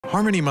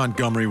Harmony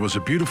Montgomery was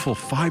a beautiful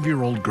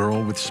 5-year-old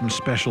girl with some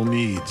special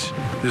needs.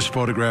 This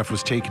photograph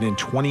was taken in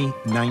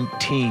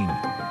 2019.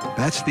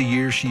 That's the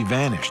year she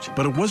vanished,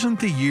 but it wasn't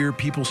the year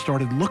people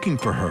started looking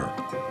for her.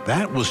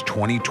 That was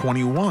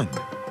 2021,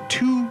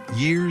 2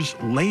 years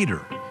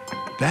later.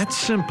 That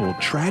simple,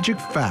 tragic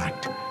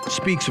fact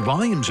speaks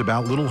volumes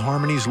about little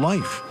Harmony's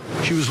life.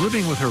 She was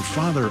living with her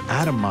father,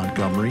 Adam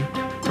Montgomery,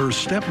 her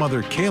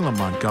stepmother, Kayla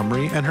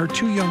Montgomery, and her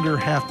 2 younger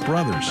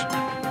half-brothers.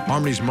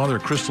 Harmony's mother,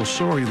 Crystal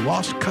Sorey,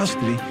 lost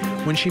custody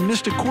when she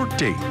missed a court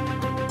date.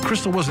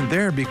 Crystal wasn't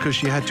there because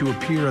she had to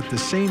appear at the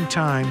same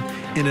time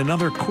in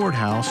another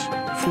courthouse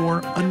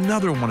for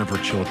another one of her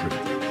children.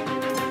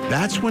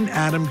 That's when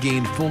Adam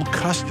gained full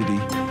custody,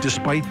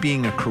 despite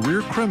being a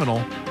career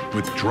criminal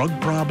with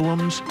drug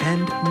problems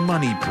and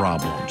money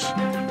problems.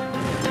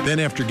 Then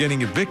after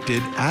getting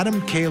evicted,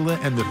 Adam, Kayla,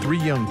 and the 3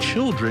 young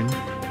children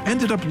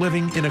ended up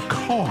living in a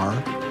car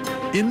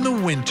in the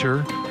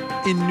winter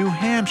in New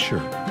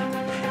Hampshire.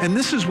 And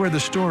this is where the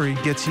story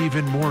gets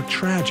even more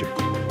tragic.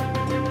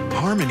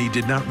 Harmony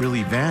did not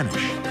really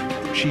vanish.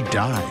 She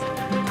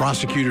died.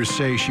 Prosecutors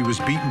say she was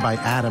beaten by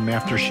Adam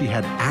after she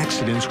had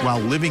accidents while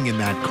living in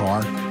that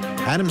car.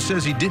 Adam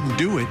says he didn't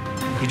do it.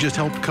 He just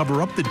helped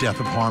cover up the death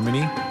of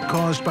Harmony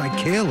caused by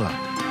Kayla.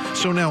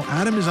 So now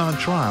Adam is on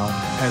trial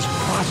as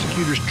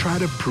prosecutors try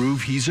to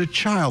prove he's a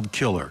child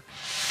killer.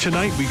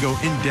 Tonight we go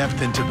in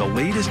depth into the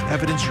latest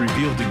evidence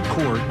revealed in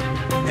court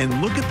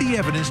and look at the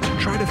evidence to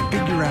try to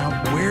figure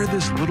out where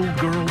this little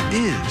girl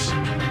is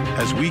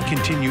as we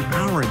continue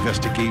our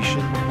investigation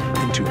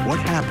into what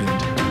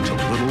happened to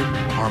little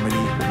Harmony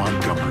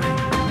Montgomery.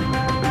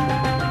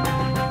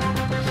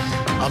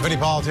 I'm Vinnie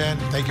Politan.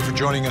 Thank you for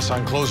joining us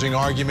on Closing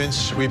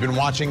Arguments. We've been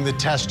watching the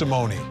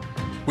testimony.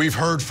 We've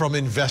heard from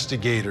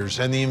investigators,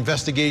 and the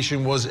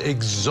investigation was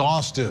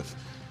exhaustive.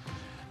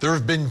 There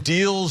have been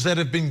deals that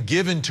have been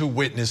given to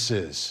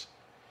witnesses.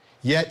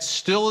 Yet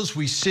still, as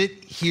we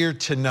sit here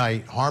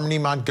tonight, Harmony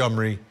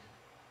Montgomery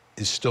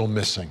is still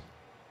missing.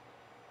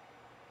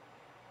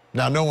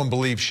 Now, no one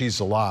believes she's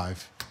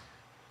alive.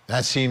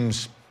 That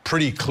seems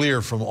pretty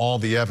clear from all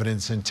the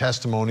evidence and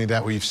testimony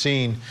that we've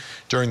seen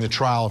during the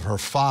trial of her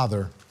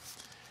father.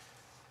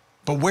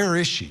 But where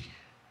is she?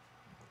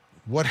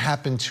 What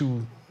happened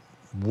to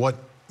what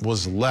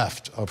was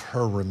left of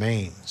her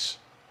remains?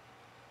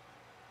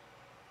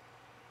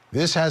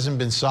 This hasn't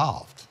been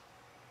solved.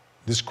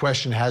 This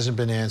question hasn't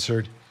been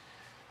answered,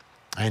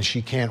 and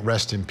she can't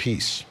rest in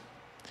peace.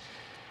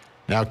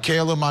 Now,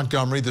 Kayla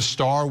Montgomery, the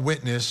star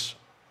witness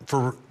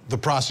for the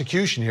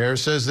prosecution here,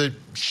 says that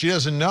she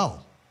doesn't know.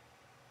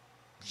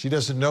 She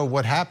doesn't know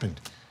what happened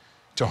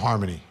to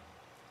Harmony,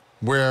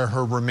 where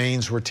her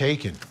remains were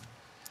taken.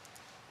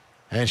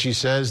 And she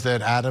says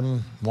that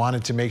Adam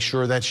wanted to make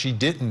sure that she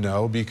didn't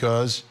know,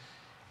 because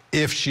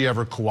if she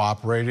ever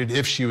cooperated,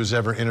 if she was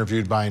ever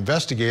interviewed by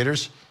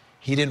investigators,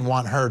 he didn't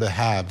want her to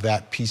have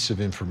that piece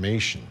of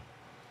information.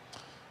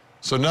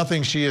 So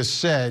nothing she has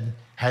said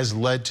has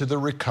led to the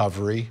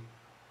recovery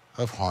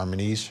of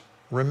Harmony's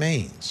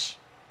remains.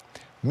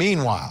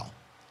 Meanwhile,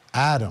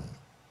 Adam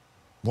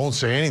won't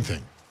say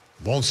anything,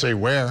 won't say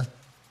where,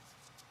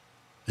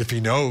 if he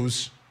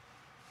knows.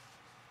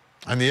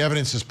 And the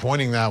evidence is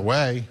pointing that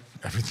way.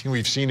 Everything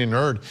we've seen and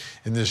heard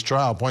in this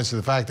trial points to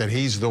the fact that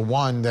he's the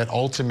one that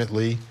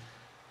ultimately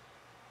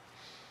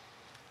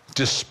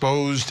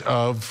disposed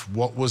of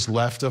what was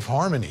left of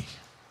Harmony.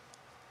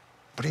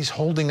 But he's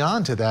holding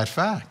on to that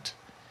fact.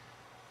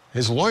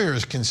 His lawyer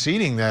is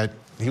conceding that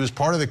he was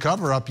part of the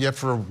cover-up, yet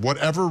for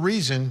whatever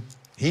reason,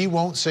 he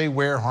won't say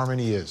where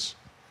Harmony is.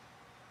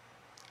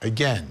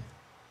 Again,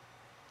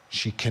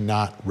 she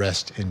cannot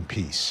rest in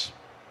peace.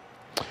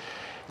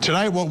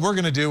 Tonight, what we're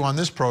going to do on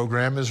this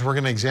program is we're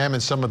going to examine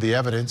some of the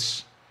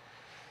evidence,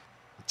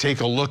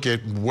 take a look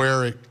at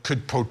where it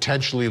could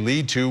potentially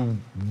lead to,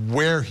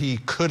 where he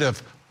could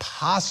have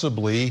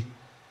possibly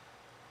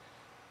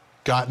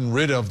gotten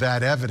rid of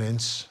that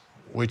evidence,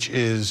 which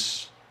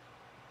is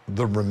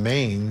the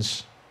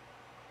remains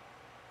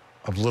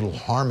of little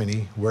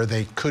Harmony, where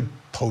they could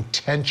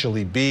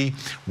potentially be,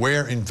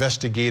 where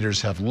investigators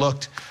have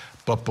looked.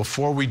 But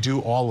before we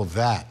do all of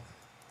that,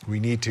 we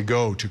need to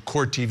go to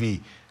Court TV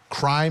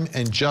crime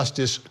and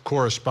justice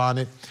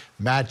correspondent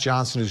Matt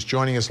Johnson, who's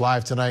joining us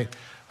live tonight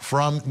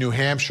from New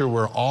Hampshire,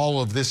 where all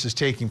of this is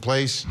taking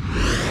place.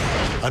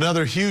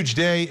 Another huge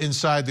day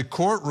inside the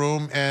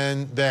courtroom,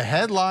 and the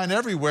headline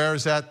everywhere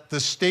is that the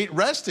state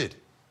rested.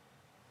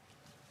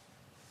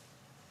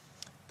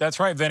 That's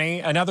right, Vinny.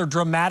 Another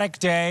dramatic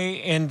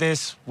day in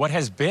this, what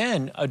has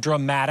been a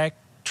dramatic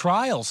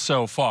trial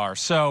so far.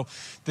 So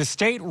the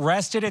state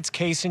rested its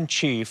case in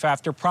chief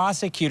after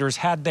prosecutors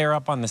had there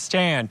up on the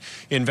stand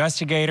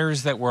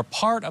investigators that were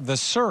part of the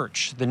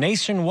search, the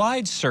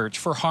nationwide search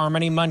for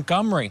Harmony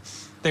Montgomery.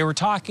 They were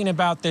talking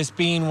about this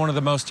being one of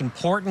the most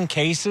important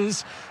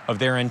cases of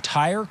their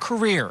entire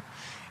career.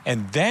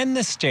 And then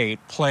the state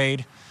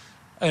played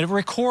a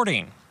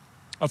recording,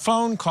 a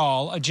phone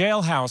call, a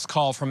jailhouse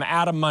call from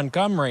Adam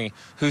Montgomery,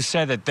 who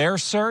said that their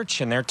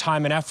search and their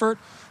time and effort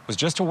was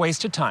just a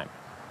waste of time.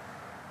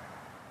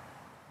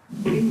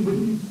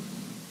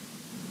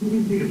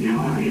 Now,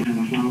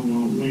 how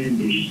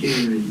outlandish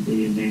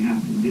seriously and they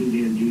have to do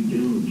their due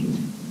diligence.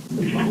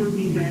 If I would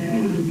be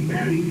bad, it would be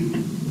bad.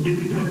 Do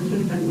the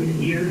person I would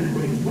hear that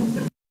way. What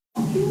the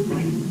fuck is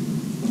like,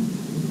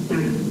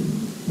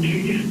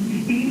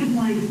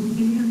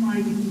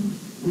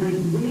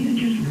 way to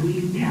just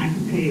waste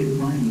taxpayers'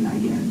 money, I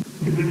guess.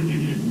 Because it was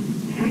just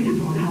think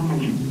about how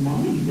much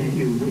money that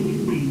you're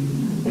wasting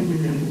and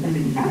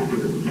an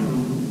effort.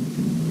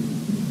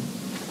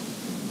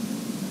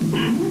 I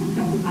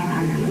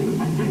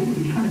think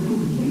you're trying to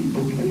prove a case,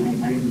 okay?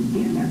 I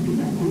understand that, because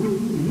that's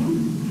really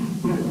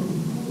but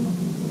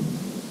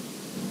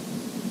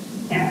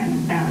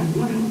at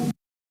what?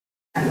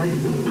 At like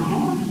the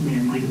cost,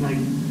 man, like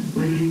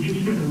you're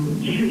just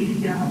gonna chase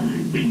down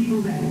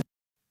people that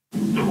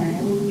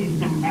call in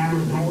from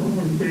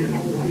Arizona and say,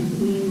 oh, I've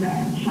seen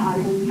that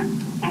child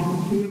out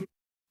here.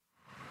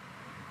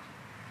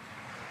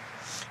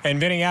 And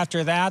Vinnie,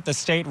 after that, the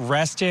state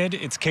rested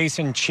its case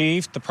in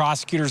chief. The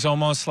prosecutor's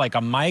almost like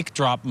a mic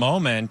drop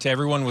moment.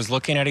 Everyone was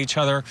looking at each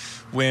other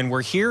when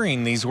we're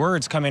hearing these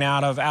words coming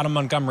out of Adam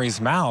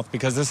Montgomery's mouth,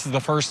 because this is the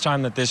first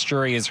time that this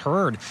jury has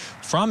heard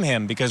from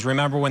him. Because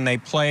remember when they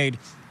played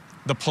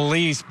the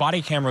police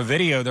body camera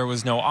video, there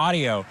was no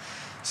audio.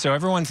 So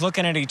everyone's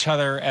looking at each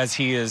other as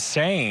he is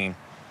saying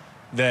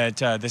that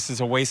this is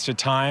a waste of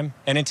time,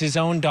 and it's his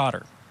own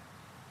daughter.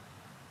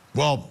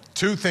 Well,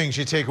 two things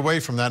you take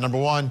away from that. Number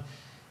one,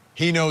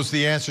 he knows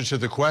the answer to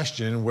the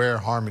question where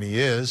Harmony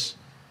is.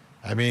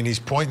 I mean, he's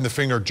pointing the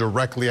finger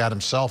directly at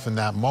himself in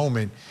that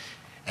moment.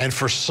 And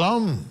for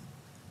some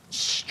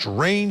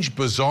strange,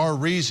 bizarre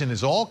reason,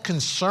 is all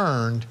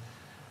concerned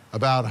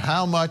about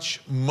how much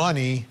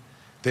money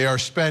they are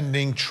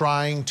spending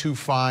trying to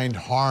find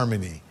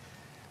Harmony.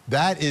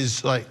 That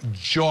is like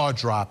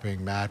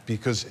jaw-dropping, Matt,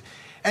 because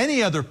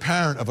any other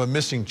parent of a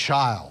missing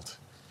child,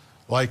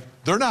 like,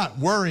 they're not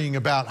worrying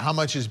about how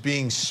much is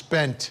being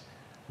spent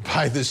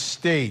by the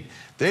state.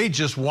 They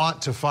just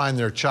want to find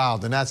their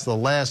child, and that's the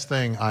last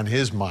thing on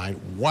his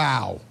mind.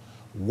 Wow,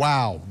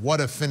 wow,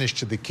 what a finish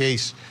to the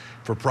case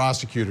for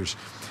prosecutors.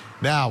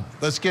 Now,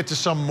 let's get to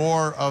some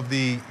more of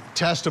the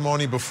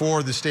testimony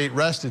before the state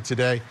rested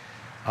today.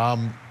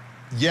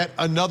 Yet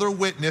another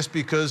witness,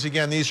 because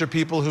again, these are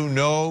people who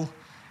know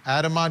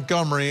Adam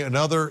Montgomery,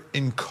 another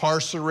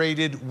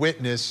incarcerated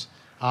witness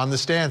on the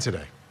stand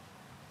today.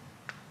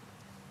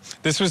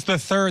 This was the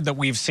third that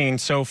we've seen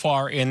so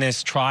far in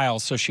this trial.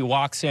 So she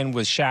walks in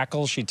with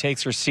shackles. She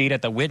takes her seat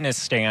at the witness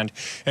stand.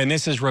 And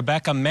this is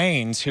Rebecca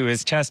Maines, who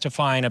is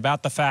testifying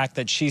about the fact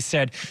that she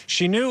said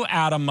she knew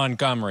Adam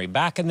Montgomery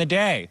back in the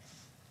day.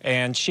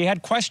 And she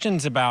had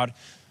questions about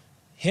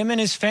him and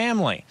his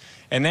family.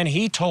 And then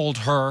he told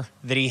her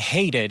that he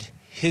hated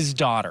his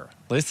daughter.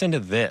 Listen to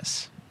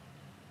this.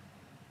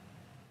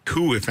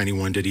 Who, if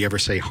anyone, did he ever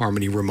say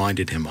Harmony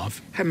reminded him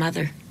of? Her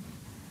mother.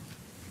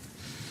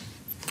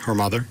 Her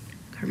mother?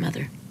 Her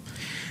mother.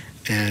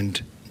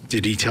 And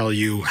did he tell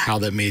you how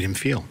that made him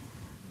feel?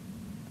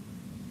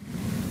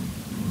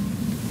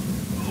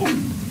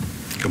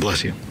 God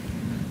bless you.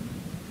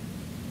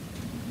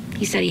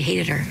 He said he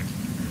hated her,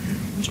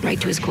 right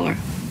to his core.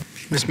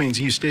 Ms. Maines,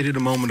 you stated a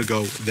moment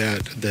ago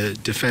that the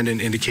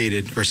defendant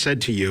indicated or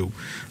said to you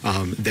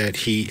that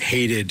he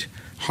hated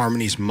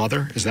Harmony's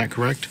mother. Is that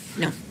correct?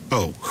 No.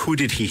 Oh, who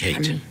did he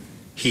hate? Harmony.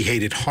 He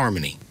hated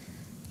Harmony.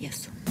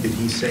 Yes. Did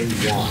he say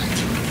why?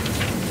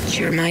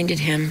 She reminded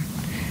him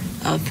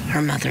of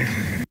her mother.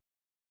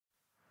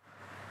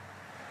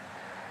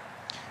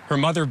 Her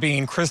mother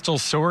being Crystal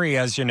Sorey,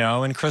 as you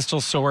know, and Crystal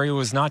Sorey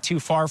was not too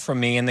far from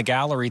me in the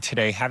gallery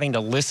today, having to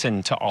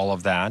listen to all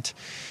of that.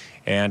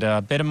 And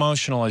a bit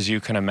emotional, as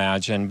you can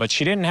imagine. But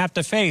she didn't have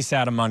to face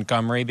Adam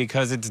Montgomery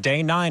because it's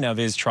day 9 of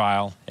his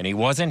trial, and he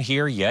wasn't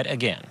here yet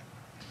again.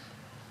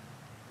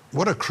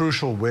 What a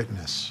crucial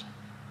witness.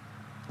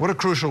 What a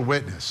crucial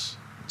witness.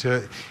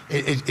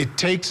 It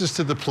takes us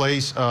to the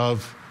place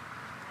of,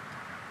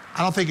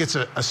 I don't think it's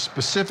a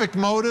specific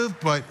motive,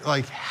 but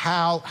like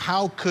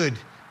how could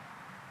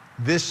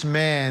this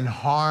man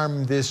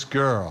harm this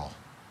girl,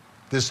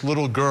 this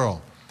little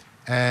girl?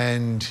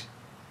 And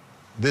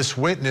this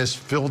witness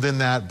filled in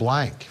that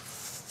blank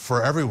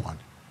for everyone.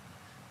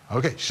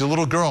 Okay, she's a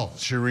little girl.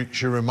 She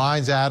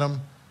reminds Adam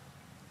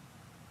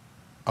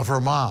of her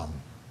mom,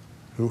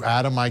 who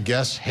Adam, I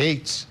guess,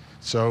 hates.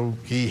 So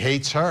he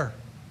hates her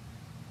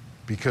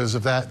because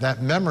of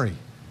that memory,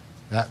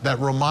 that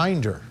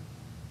reminder.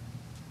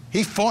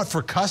 He fought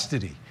for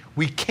custody.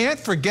 We can't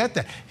forget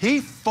that.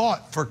 He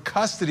fought for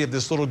custody of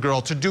this little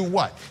girl to do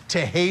what?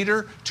 To hate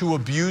her, to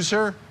abuse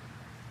her,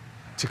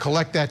 to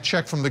collect that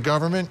check from the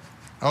government?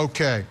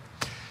 Okay.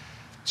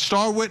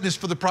 Star witness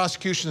for the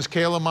prosecution is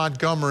Kayla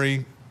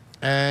Montgomery,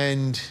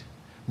 and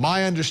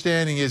my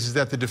understanding is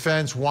that the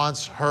defense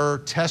wants her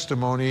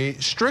testimony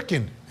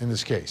stricken in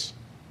this case.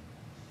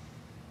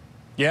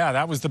 Yeah,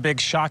 that was the big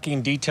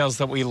shocking details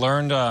that we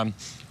learned.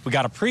 We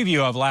got a preview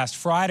of last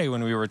Friday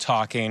when we were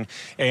talking,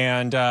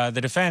 and the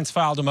defense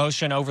filed a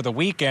motion over the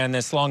weekend,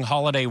 this long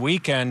holiday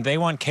weekend. They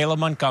want Kayla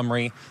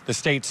Montgomery, the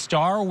state's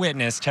star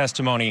witness,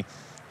 testimony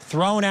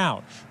thrown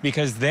out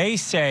because they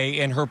say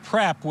in her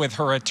prep with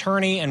her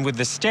attorney and with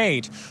the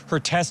state, her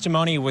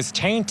testimony was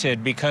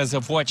tainted because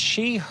of what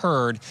she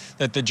heard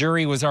that the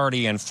jury was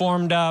already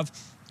informed of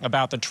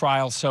about the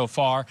trial so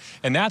far.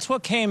 And that's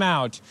what came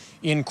out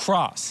in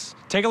cross.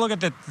 Take a look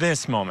at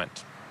this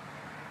moment.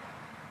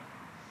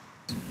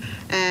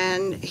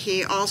 And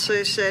he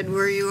also said,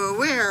 were you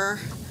aware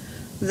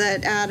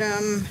that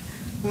Adam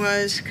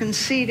was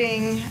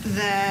conceding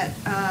that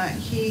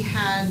he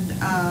had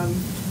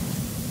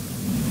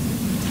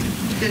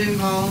been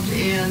involved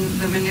in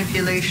the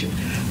manipulation,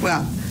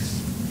 well,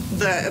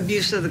 the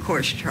abuse of the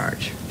course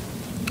charge?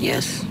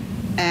 Yes.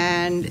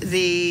 And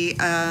the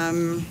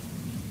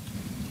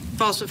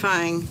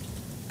falsifying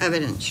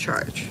evidence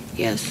charge?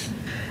 Yes.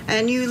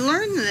 And you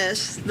learned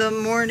this the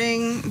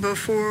morning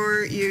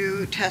before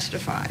you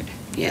testified?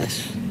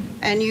 Yes.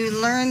 And you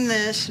learned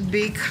this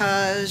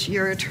because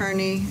your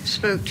attorney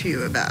spoke to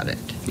you about it?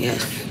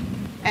 Yes.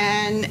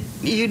 And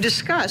you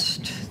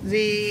discussed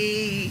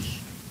the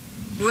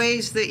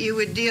ways that you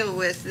would deal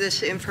with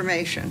this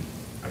information?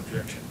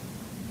 Objection.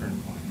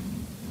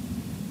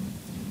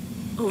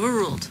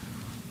 Overruled.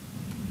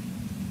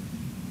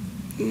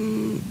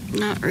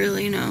 Not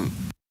really, no.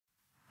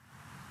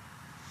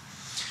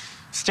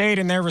 State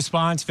in their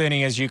response,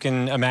 Vinnie, as you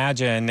can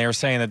imagine, they're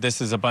saying that this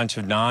is a bunch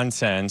of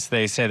nonsense.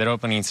 They say that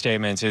opening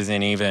statements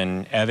isn't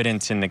even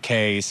evidence in the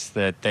case,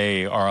 that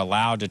they are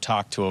allowed to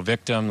talk to a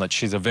victim, that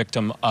she's a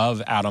victim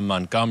of Adam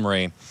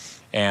Montgomery.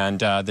 And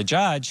the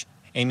judge,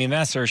 Amy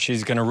Messer,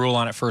 she's going to rule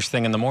on it first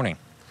thing in the morning.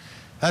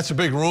 That's a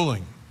big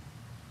ruling.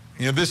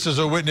 You know, this is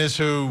a witness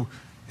who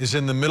is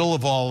in the middle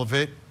of all of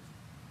it.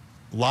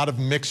 A lot of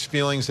mixed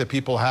feelings that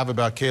people have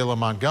about Kayla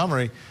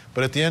Montgomery,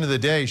 but at the end of the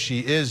day, she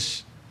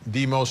is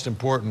the most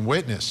important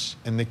witness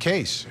in the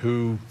case,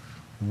 who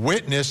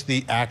witnessed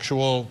the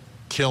actual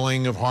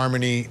killing of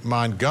Harmony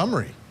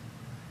Montgomery.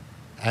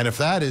 And if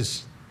that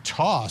is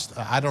tossed,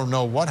 I don't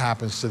know what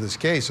happens to this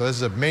case. So this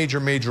is a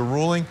major, major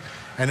ruling.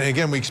 And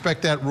again, we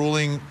expect that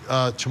ruling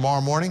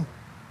tomorrow morning.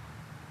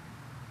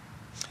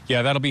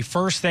 Yeah, that'll be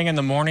first thing in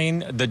the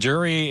morning. The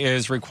jury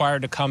is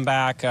required to come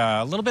back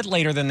a little bit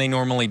later than they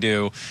normally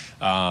do.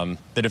 The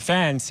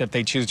defense, if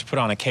they choose to put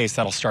on a case,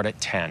 that'll start at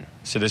 10.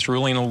 So this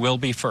ruling will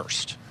be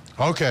first.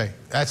 Okay,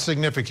 that's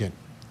significant.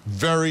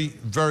 Very,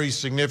 very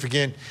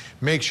significant.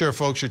 Make sure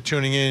folks are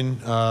tuning in.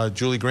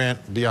 Julie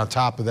Grant, be on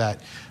top of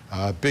that.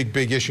 Big,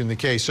 big issue in the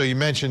case. So you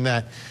mentioned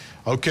that,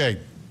 okay,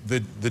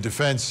 the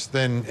defense,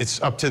 then it's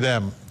up to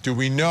them. Do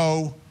we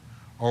know,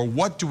 or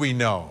what do we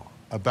know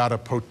about a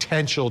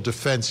potential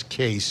defense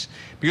case?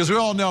 Because we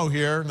all know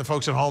here, and the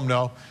folks at home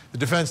know, the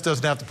defense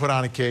doesn't have to put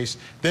on a case.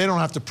 They don't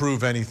have to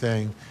prove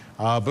anything.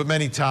 But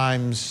many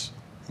times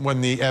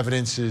when the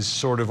evidence is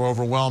sort of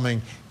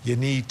overwhelming, you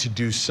need to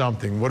do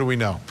something. What do we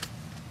know?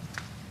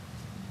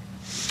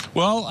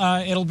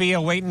 Well, it'll be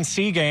a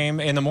wait-and-see game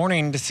in the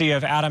morning to see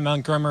if Adam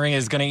Montgomery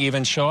is going to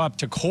even show up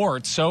to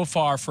court. So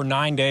far, for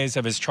 9 days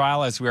of his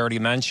trial, as we already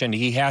mentioned,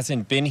 he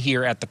hasn't been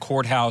here at the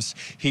courthouse.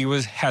 He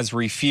has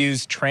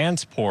refused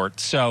transport.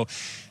 So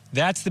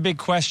that's the big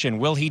question.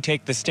 Will he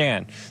take the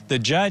stand? The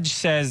judge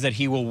says that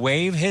he will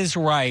waive his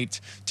right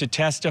to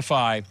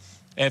testify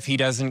if he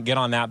doesn't get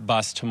on that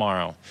bus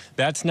tomorrow.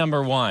 That's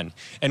number one.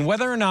 And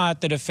whether or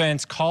not the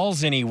defense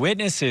calls any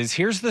witnesses,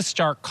 here's the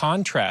stark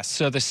contrast.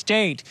 So the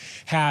state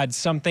had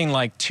something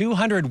like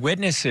 200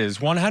 witnesses,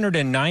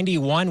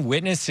 191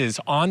 witnesses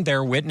on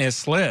their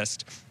witness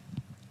list.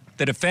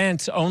 The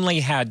defense only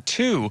had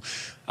two.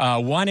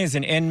 One is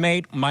an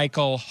inmate,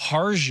 Michael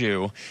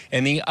Harju,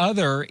 and the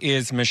other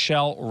is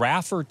Michelle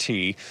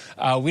Rafferty.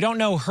 We don't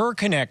know her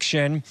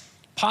connection.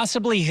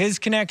 Possibly his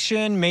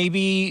connection,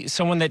 maybe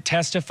someone that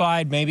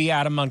testified, maybe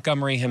Adam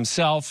Montgomery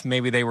himself,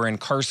 maybe they were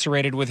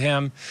incarcerated with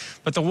him.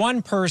 But the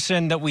one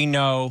person that we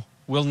know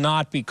will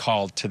not be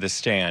called to the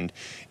stand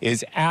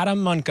is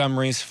Adam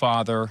Montgomery's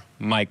father,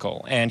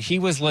 Michael. And he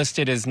was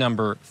listed as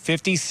number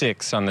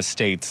 56 on the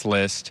state's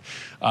list.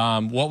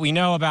 What we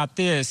know about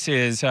this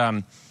is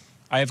I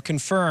have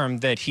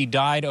confirmed that he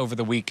died over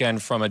the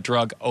weekend from a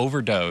drug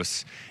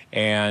overdose.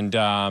 And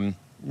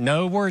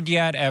no word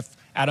yet if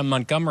Adam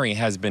Montgomery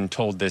has been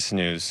told this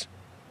news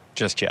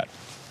just yet.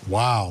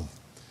 Wow.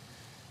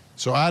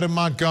 So Adam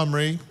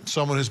Montgomery,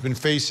 someone who's been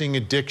facing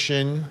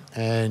addiction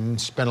and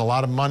spent a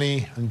lot of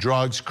money on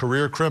drugs,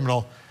 career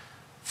criminal,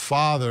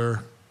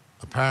 father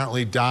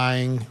apparently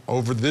dying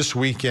over this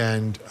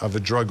weekend of a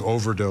drug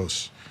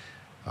overdose.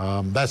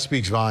 That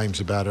speaks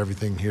volumes about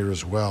everything here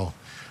as well.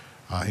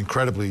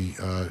 Incredibly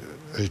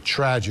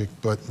tragic,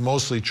 but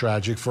mostly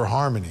tragic for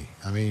Harmony.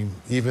 I mean,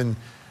 even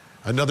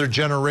another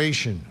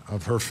generation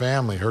of her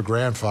family, her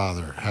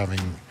grandfather,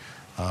 having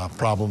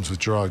problems with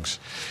drugs.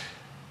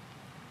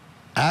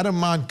 Adam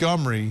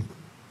Montgomery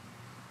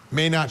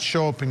may not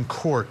show up in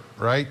court,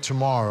 right,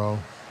 tomorrow.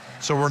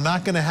 So we're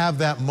not going to have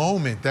that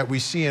moment that we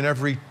see in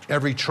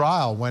every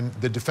trial when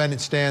the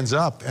defendant stands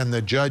up and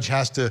the judge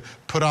has to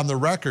put on the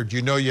record,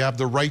 you know, you have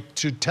the right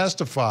to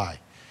testify.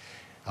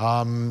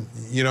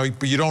 You know,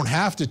 but you don't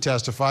have to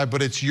testify,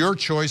 but it's your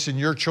choice and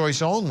your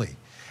choice only.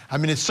 I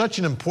mean, it's such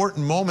an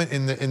important moment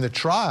in the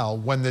trial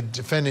when the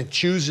defendant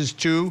chooses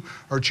to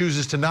or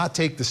chooses to not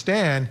take the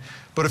stand.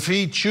 But if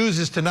he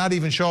chooses to not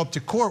even show up to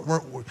court,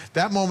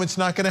 that moment's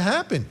not going to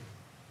happen.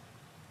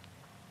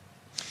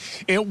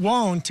 It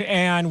won't,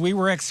 and we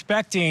were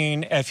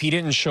expecting, if he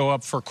didn't show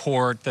up for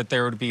court, that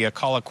there would be a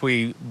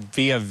colloquy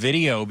via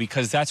video,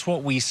 because that's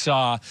what we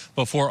saw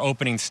before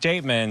opening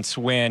statements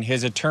when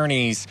his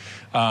attorneys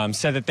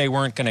said that they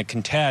weren't going to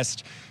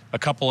contest a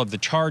couple of the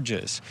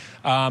charges.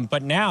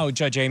 But now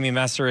Judge Amy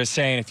Messer is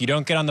saying if you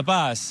don't get on the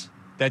bus,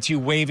 that's you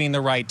waiving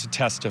the right to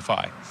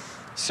testify.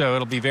 So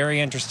it'll be very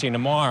interesting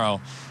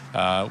tomorrow.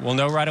 We'll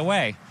know right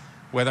away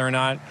whether or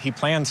not he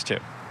plans to.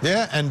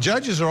 Yeah, and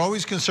judges are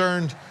always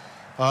concerned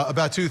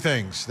about two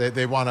things.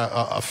 They want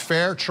a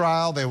fair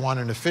trial, they want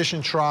an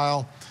efficient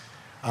trial,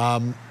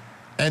 and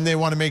they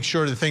want to make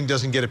sure the thing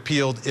doesn't get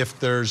appealed if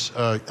there's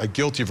a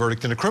guilty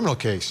verdict in a criminal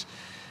case.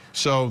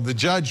 So the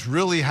judge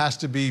really has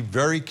to be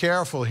very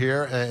careful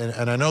here,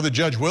 and I know the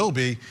judge will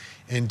be,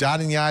 in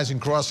dotting the I's and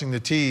crossing the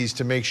T's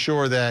to make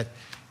sure that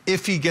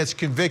if he gets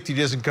convicted,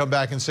 he doesn't come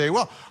back and say,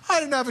 well,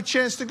 I didn't have a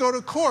chance to go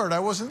to court, I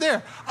wasn't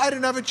there, I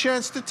didn't have a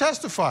chance to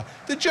testify,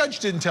 the judge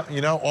didn't tell, you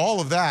know, all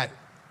of that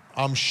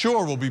I'm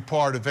sure will be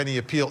part of any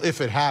appeal if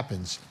it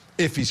happens,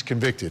 if he's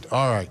convicted.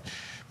 All right.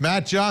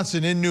 Matt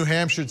Johnson in New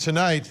Hampshire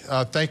tonight.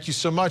 Thank you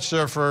so much,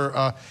 sir,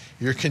 for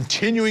your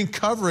continuing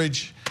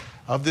coverage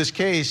of this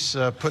case,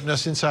 putting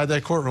us inside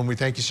that courtroom. We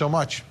thank you so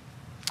much.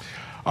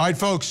 All right,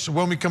 folks,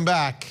 when we come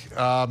back,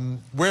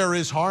 where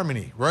is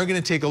Harmony? We're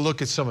going to take a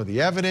look at some of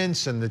the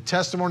evidence and the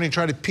testimony and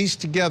try to piece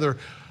together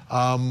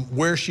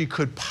where she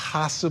could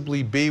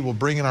possibly be. We'll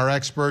bring in our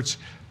experts.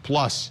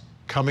 Plus,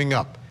 coming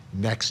up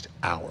next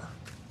hour.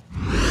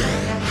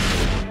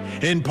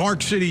 In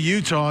Park City,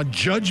 Utah,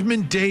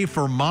 Judgment Day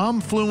for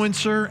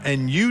momfluencer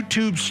and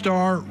YouTube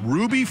star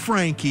Ruby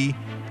Franke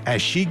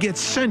as she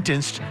gets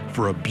sentenced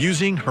for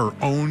abusing her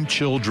own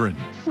children.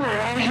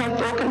 I have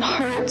broken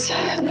hearts,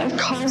 and I've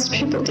caused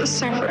people to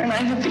suffer, and I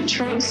have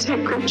betrayed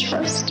sacred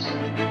trust.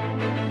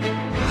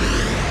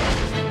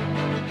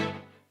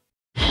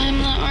 I'm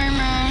the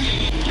armor,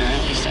 or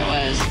at least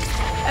I was.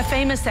 A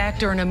famous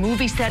actor in a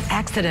movie set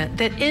accident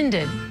that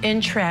ended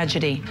in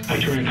tragedy. I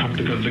try and cock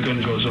the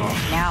gun goes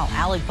off. Now,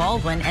 Alec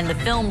Baldwin and the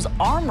film's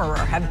armorer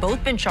have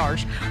both been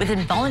charged with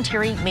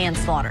involuntary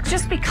manslaughter.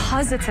 Just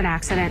because it's an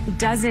accident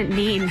doesn't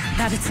mean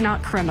that it's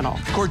not criminal.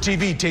 Court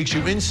TV takes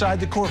you inside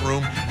the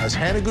courtroom as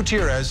Hannah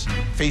Gutierrez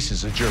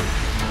faces a jury.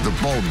 The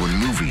Baldwin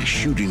movie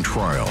shooting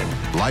trial.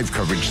 Live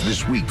coverage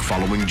this week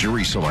following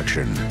jury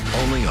selection.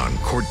 Only on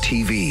Court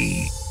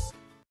TV.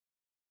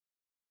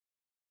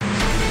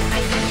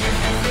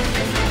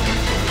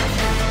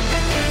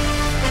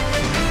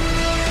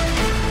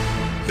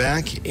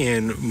 Back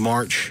in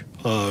March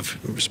of,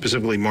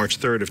 specifically March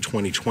 3rd of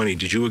 2020,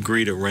 did you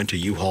agree to rent a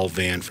U-Haul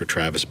van for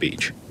Travis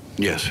Beach?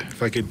 Yes.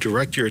 If I could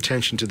direct your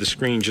attention to the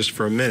screen just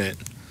for a minute,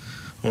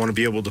 I want to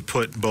be able to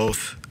put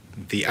both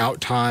the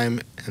out time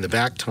and the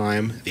back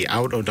time, the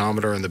out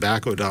odometer and the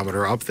back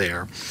odometer up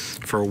there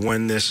for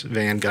when this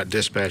van got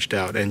dispatched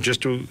out. And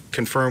just to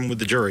confirm with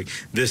the jury,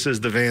 this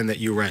is the van that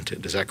you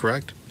rented. Is that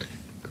correct?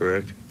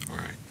 Correct. All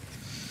right.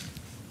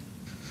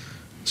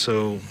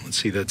 So let's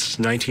see, that's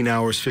 19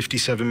 hours,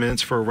 57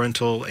 minutes for a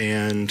rental,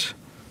 and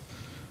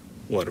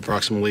what,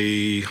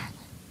 approximately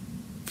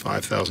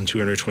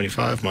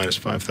 5,225 minus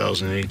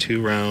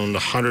 5,082, around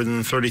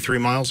 133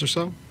 miles or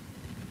so?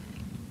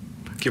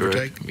 Give or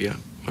take? Yeah,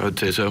 I would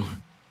say so.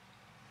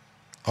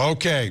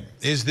 Okay,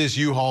 is this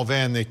U-Haul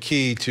van the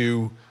key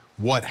to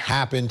what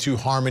happened to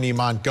Harmony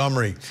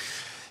Montgomery?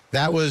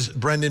 That was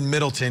Brendan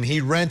Middleton.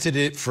 He rented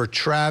it for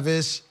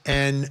Travis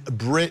and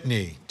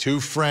Brittany,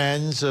 two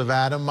friends of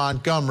Adam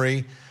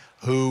Montgomery,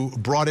 who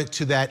brought it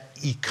to that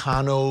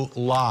Econo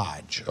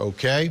Lodge,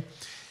 okay?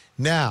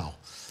 Now,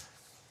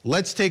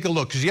 let's take a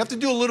look, because you have to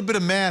do a little bit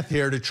of math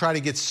here to try to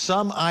get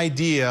some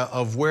idea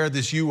of where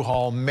this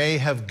U-Haul may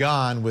have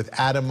gone with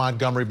Adam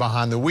Montgomery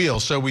behind the wheel.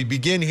 So we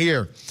begin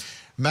here.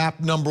 Map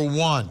number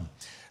 1.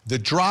 The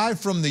drive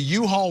from the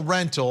U-Haul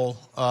rental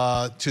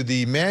to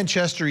the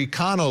Manchester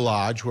Econo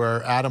Lodge,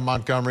 where Adam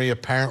Montgomery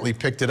apparently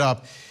picked it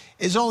up,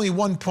 is only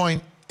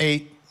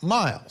 1.8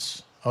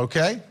 miles,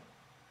 okay?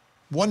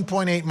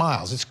 1.8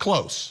 miles. It's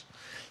close.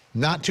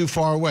 Not too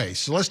far away.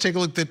 So let's take a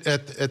look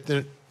at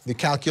the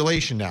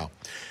calculation now.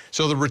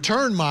 So the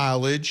return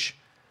mileage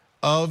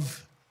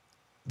of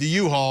the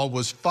U-Haul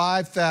was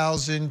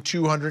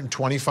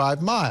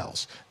 5,225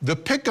 miles. The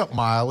pickup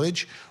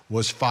mileage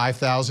was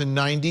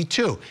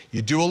 5,092.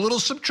 You do a little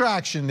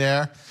subtraction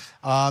there,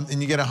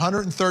 and you get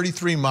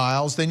 133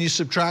 miles. Then you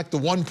subtract the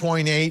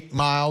 1.8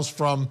 miles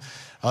from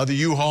the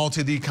U-Haul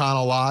to the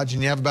Econo Lodge,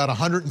 and you have about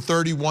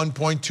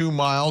 131.2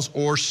 miles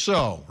or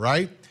so,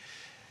 right?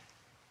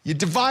 You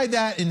divide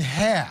that in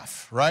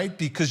half, right?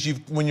 Because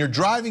when you're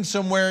driving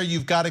somewhere,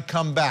 you've got to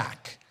come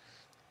back.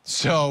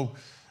 So,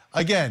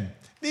 again,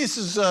 this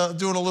is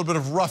doing a little bit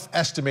of rough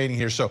estimating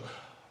here. So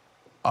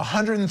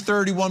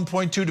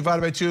 131.2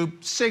 divided by 2,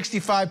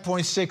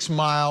 65.6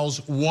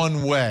 miles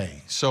one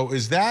way. So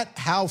is that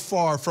how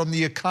far from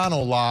the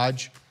Econo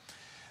Lodge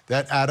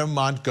that Adam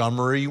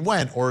Montgomery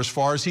went, or as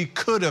far as he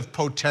could have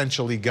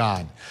potentially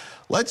gone.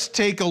 Let's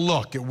take a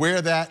look at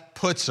where that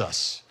puts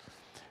us.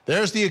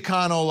 There's the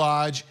Econo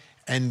Lodge,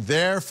 and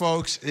there,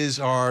 folks, is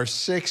our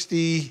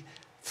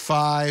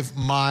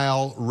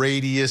 65-mile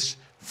radius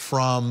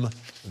from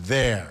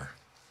there.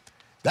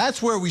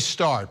 That's where we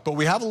start, but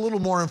we have a little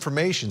more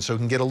information, so we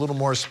can get a little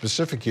more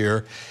specific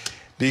here,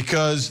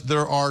 because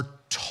there are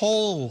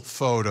toll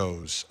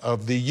photos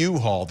of the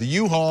U-Haul. The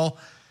U-Haul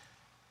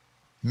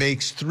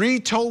makes 3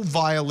 toll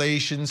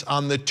violations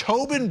on the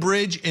Tobin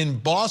Bridge in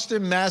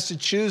Boston,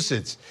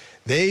 Massachusetts.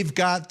 They've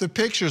got the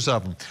pictures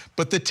of them.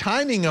 But the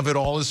timing of it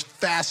all is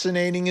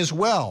fascinating as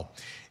well.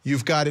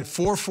 You've got at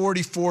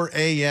 4:44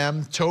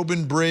 a.m.,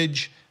 Tobin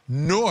Bridge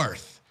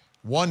North,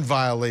 1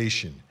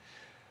 violation.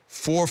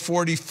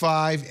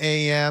 4:45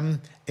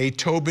 a.m., a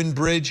Tobin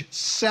Bridge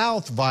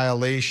South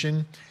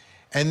violation.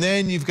 And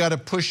then you've got to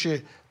push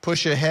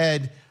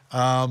ahead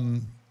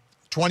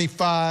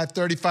 25,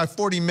 35,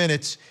 40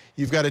 minutes.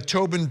 You've got a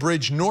Tobin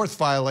Bridge North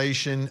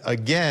violation,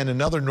 again,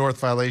 another North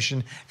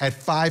violation at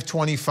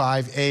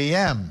 5:25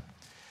 a.m.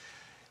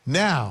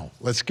 Now,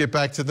 let's get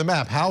back to the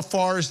map. How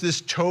far is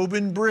this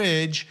Tobin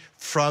Bridge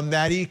from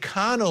that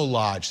Econo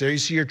Lodge? There you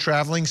see you're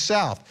traveling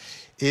south.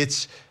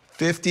 It's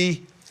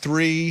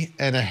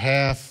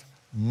 53.5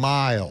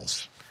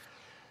 miles.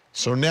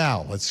 So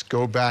now, let's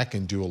go back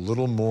and do a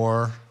little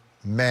more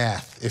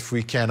math, if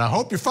we can. I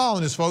hope you're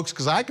following this, folks,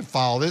 because I can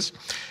follow this.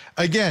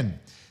 Again,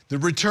 the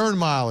return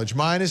mileage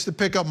minus the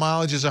pickup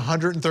mileage is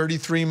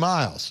 133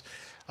 miles.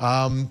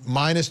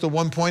 Minus the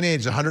 1.8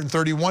 is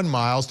 131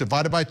 miles.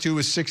 Divided by 2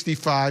 is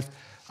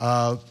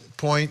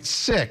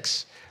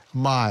 65.6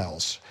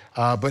 miles.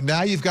 But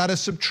now you've got to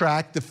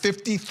subtract the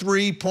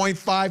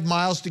 53.5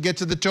 miles to get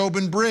to the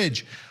Tobin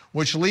Bridge,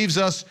 which leaves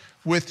us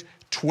with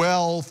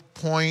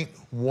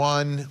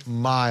 12.1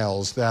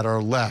 miles that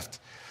are left.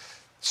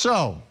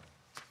 So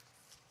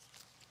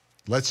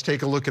let's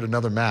take a look at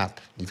another map.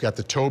 You've got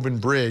the Tobin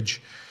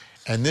Bridge,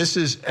 and this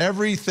is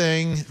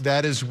everything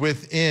that is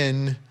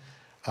within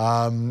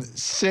about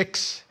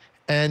 6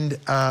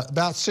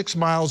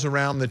 miles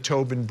around the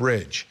Tobin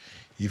Bridge.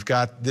 You've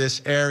got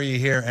this area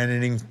here, and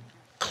it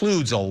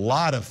includes a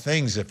lot of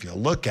things if you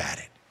look at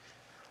it.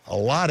 A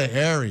lot of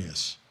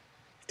areas.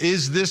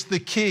 Is this the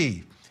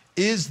key?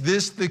 Is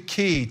this the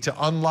key to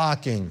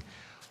unlocking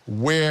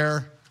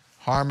where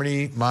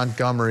Harmony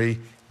Montgomery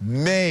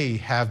may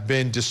have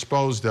been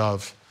disposed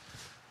of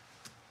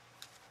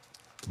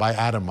by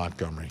Adam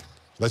Montgomery?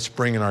 Let's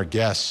bring in our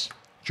guests.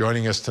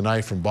 Joining us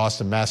tonight from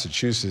Boston,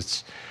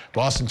 Massachusetts,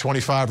 Boston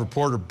 25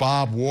 reporter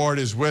Bob Ward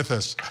is with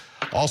us.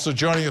 Also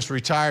joining us,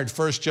 retired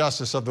First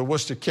Justice of the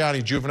Worcester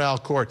County Juvenile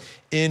Court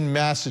in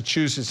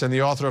Massachusetts and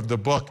the author of the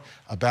book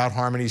about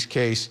Harmony's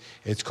case.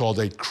 It's called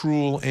A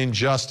Cruel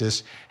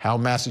Injustice, How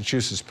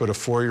Massachusetts Put a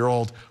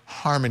 4-Year-Old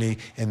Harmony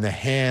in the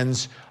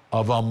Hands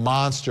of a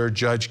Monster.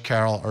 Judge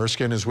Carol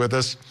Erskine is with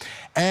us.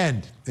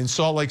 And in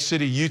Salt Lake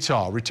City,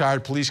 Utah,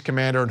 retired police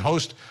commander and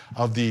host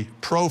of the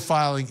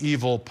Profiling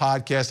Evil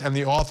podcast and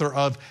the author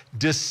of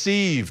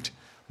Deceived,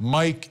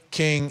 Mike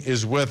King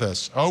is with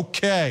us.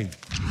 Okay.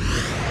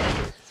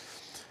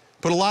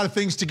 Put a lot of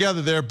things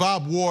together there.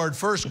 Bob Ward,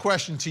 first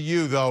question to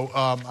you, though.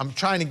 I'm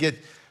trying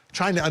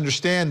to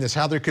understand this,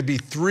 how there could be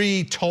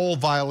 3 toll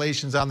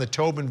violations on the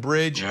Tobin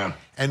Bridge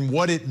and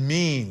what it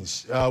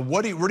means.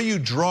 What are you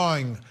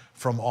drawing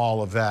from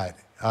all of that?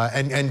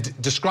 And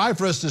describe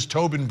for us this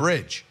Tobin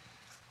Bridge.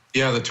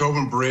 Yeah, the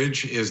Tobin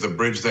Bridge is the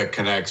bridge that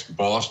connects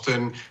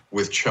Boston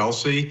with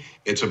Chelsea.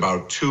 It's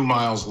about 2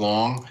 miles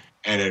long,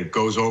 and it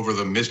goes over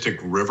the Mystic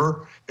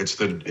River.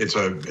 It's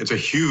a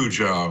huge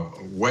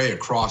way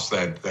across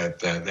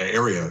that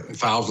area.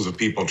 Thousands of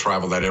people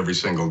travel that every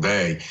single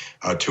day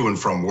to and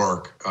from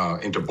work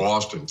into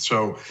Boston.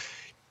 So,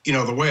 you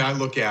know, the way I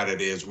look at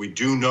it is we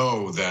do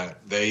know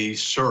that they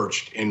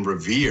searched in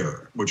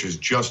Revere, which is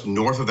just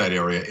north of that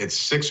area. It's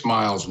 6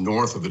 miles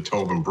north of the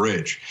Tobin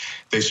Bridge.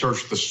 They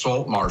searched the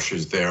salt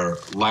marshes there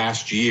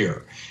last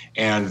year.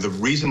 And the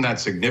reason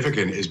that's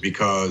significant is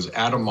because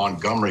Adam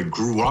Montgomery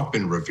grew up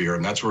in Revere,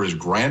 and that's where his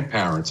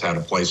grandparents had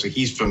a place. So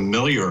he's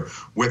familiar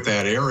with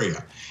that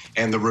area.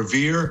 And the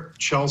Revere,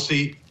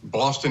 Chelsea,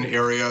 Boston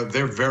area,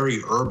 they're very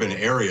urban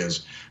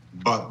areas.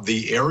 But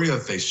the area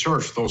that they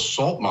searched, those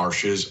salt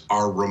marshes,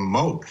 are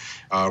remote.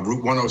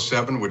 Route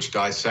 107, which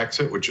dissects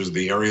it, which is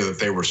the area that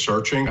they were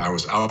searching, I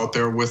was out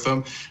there with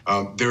them.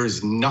 There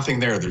is nothing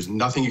there. There's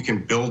nothing you can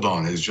build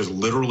on. It's just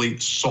literally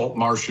salt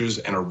marshes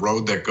and a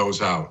road that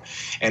goes out.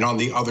 And on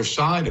the other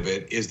side of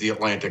it is the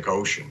Atlantic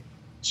Ocean.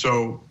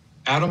 So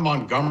Adam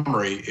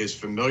Montgomery is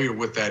familiar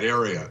with that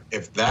area.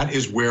 If that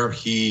is where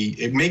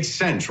it makes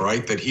sense,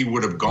 right, that he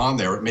would have gone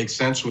there. It makes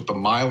sense with the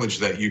mileage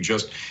that you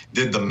just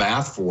did the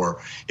math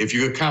for. If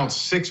you account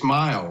 6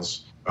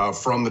 miles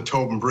from the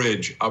Tobin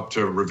Bridge up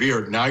to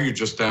Revere. Now you're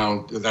just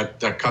down,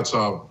 that cuts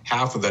off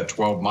half of that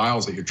 12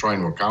 miles that you're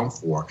trying to account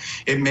for.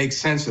 It makes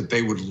sense that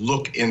they would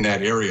look in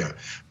that area,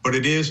 but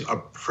it is a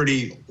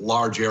pretty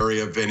large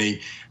area,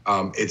 Vinnie.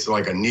 It's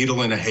like a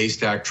needle in a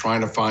haystack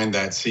trying to find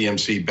that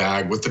CMC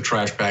bag with the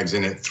trash bags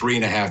in it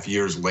 3.5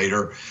 years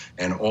later,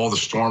 and all the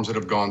storms that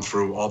have gone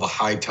through, all the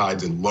high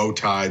tides and low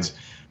tides.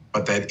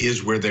 But that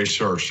is where they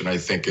searched, and I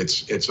think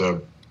it's a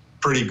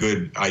pretty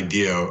good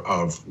idea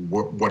of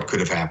what could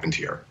have happened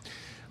here.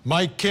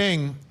 Mike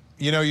King,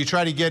 you know, you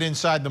try to get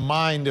inside the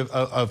mind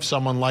of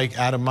someone like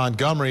Adam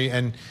Montgomery,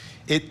 and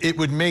it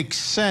would make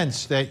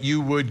sense that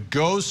you would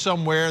go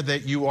somewhere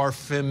that you are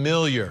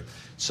familiar.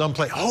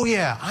 Someplace, oh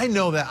yeah, I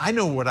know that. I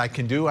know what I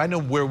can do. I know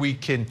where we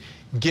can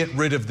get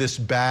rid of this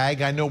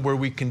bag. I know where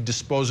we can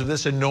dispose of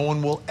this, and no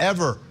one will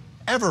ever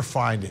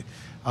find it.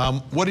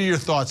 What are your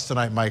thoughts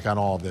tonight, Mike, on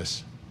all of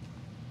this?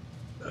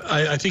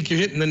 I think you're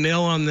hitting the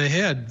nail on the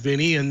head,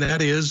 Vinny, and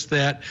that is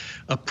that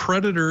a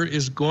predator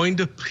is going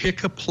to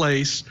pick a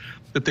place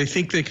that they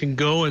think they can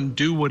go and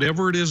do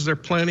whatever it is they're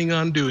planning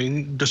on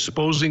doing,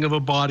 disposing of a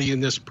body in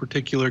this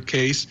particular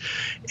case,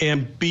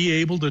 and be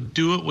able to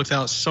do it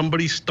without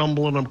somebody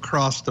stumbling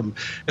across them.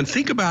 And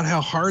think about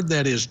how hard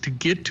that is to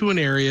get to an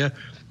area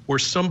where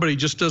somebody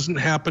just doesn't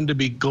happen to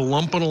be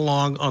glumping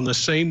along on the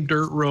same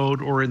dirt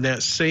road or in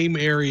that same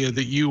area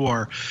that you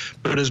are.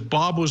 But as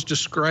Bob was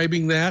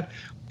describing that,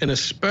 and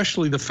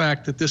especially the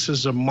fact that this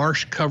is a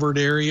marsh-covered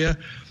area,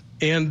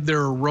 and there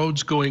are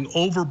roads going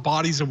over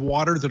bodies of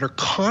water that are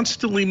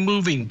constantly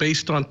moving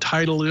based on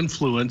tidal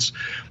influence,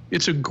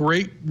 it's a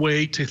great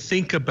way to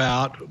think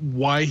about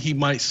why he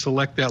might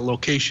select that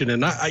location.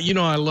 And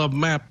I love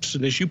maps,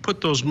 and as you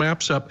put those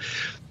maps up,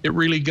 it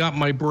really got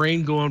my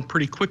brain going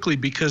pretty quickly,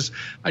 because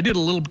I did a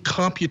little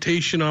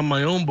computation on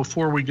my own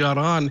before we got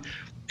on,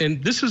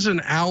 and this is an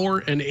 1 hour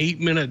and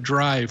 8-minute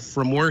drive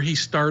from where he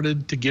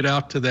started to get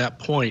out to that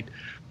point.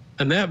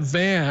 And that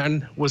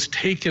van was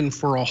taken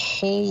for a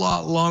whole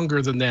lot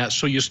longer than that.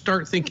 So you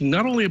start thinking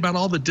not only about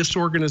all the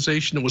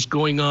disorganization that was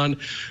going on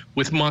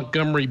with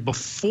Montgomery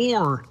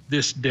before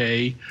this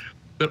day,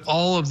 but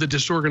all of the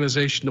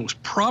disorganization that was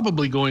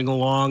probably going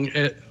on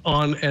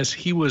as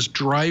he was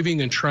driving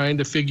and trying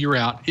to figure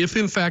out if,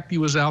 in fact, he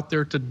was out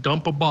there to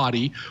dump a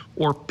body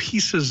or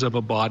pieces of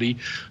a body.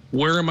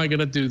 Where am I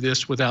going to do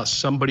this without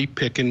somebody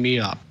picking me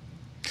up?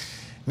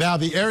 Now,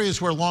 the areas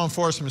where law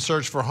enforcement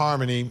searched for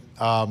Harmony,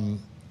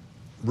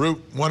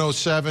 Route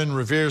 107,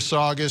 Revere,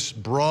 Saugus,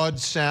 Broad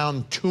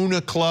Sound,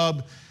 Tuna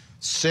Club,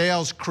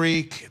 Sales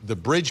Creek, the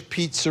Bridge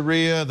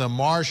Pizzeria, the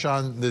Marsh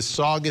on the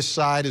Saugus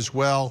side as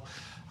well.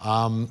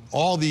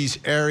 All these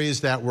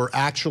areas that were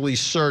actually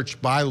searched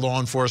by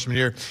law enforcement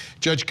here.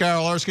 Judge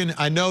Carol Erskine,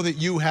 I know that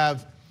you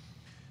have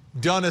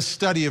done a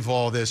study of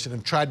all this and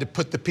have tried to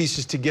put the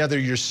pieces together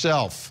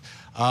yourself.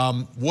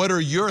 What are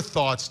your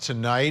thoughts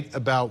tonight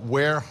about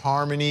where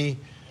Harmony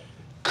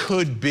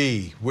could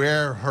be,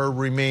 where her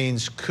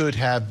remains could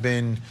have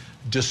been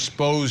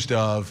disposed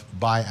of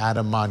by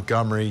Adam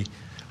Montgomery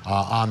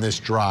on this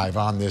drive,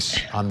 on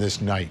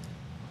this night?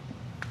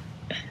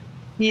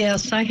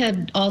 Yes, I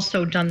had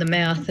also done the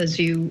math, as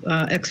you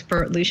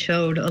expertly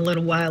showed a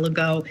little while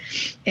ago.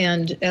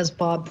 And as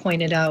Bob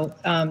pointed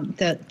out,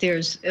 that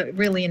there's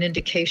really an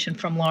indication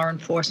from law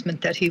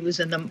enforcement that he was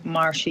in the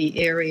marshy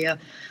area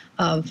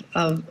of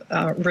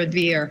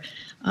Revere.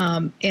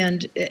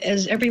 And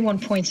as everyone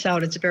points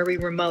out, it's very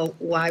remote.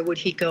 Why would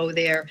he go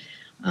there?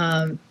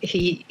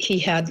 He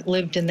had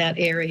lived in that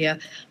area.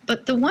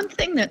 But the one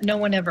thing that no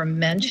one ever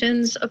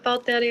mentions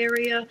about that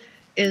area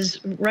is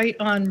right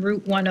on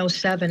Route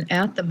 107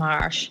 at the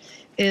Marsh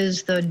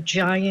is the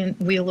giant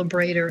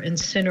Wheelabrator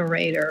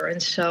incinerator.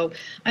 And so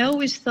I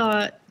always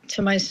thought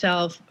to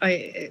myself,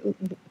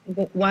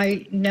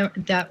 why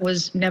that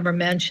was never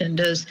mentioned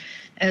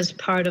as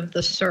part of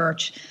the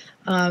search.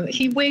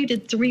 He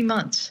waited 3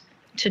 months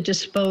to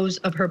dispose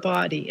of her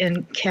body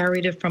and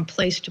carried it from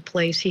place to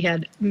place. He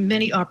had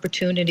many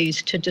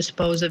opportunities to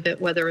dispose of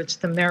it, whether it's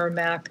the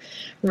Merrimack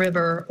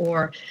River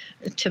or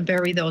to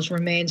bury those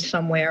remains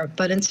somewhere.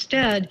 But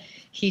instead,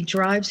 he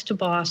drives to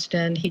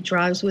Boston, he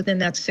drives within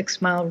that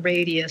 6-mile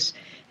radius,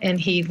 and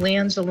he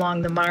lands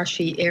along the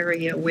marshy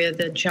area where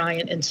the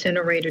giant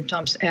incinerator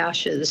dumps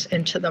ashes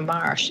into the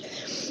marsh.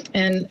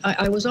 And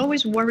I was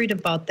always worried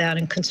about that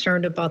and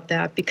concerned about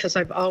that, because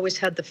I've always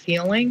had the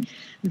feeling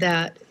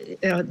that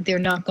they're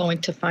not going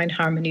to find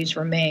Harmony's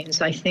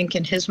remains. I think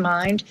in his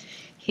mind,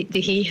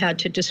 he had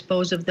to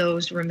dispose of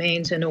those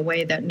remains in a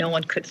way that no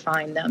one could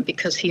find them,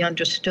 because he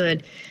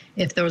understood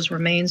if those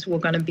remains were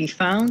going to be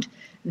found,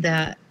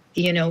 that,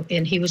 you know,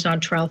 and he was on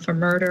trial for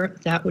murder,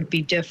 that would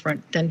be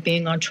different than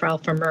being on trial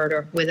for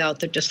murder without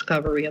the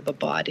discovery of a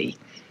body.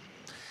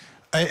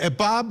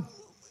 Bob,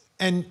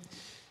 and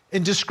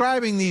in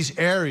describing these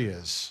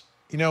areas,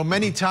 you know,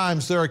 many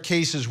times there are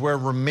cases where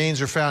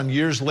remains are found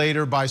years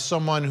later by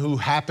someone who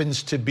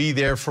happens to be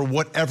there for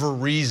whatever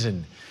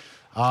reason.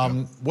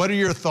 What are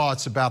your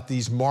thoughts about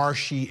these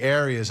marshy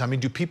areas? I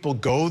mean, do people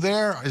go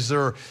there? Is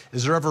there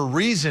ever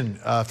reason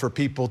for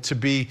people to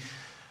be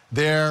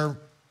there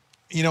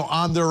you know,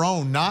 on their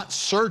own, not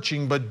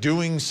searching, but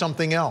doing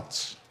something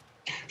else?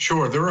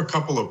 Sure, there are a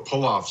couple of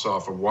pull-offs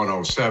off of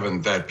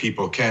 107 that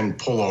people can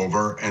pull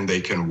over and they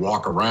can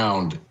walk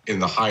around in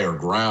the higher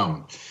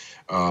ground.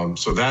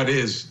 So that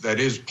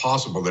is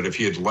possible, that if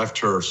he had left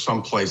her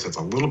someplace that's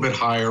a little bit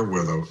higher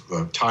where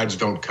the tides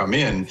don't come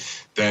in,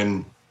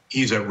 then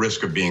he's at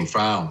risk of being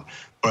found.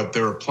 But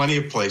there are plenty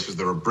of places,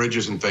 there are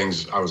bridges and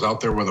things. I was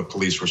out there when the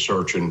police were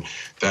searching,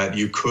 that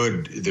you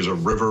could, there's a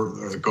river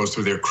that goes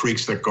through there,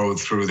 creeks that go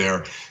through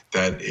there,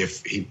 that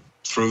if he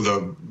threw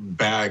the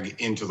bag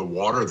into the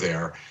water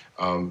there,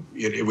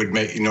 it would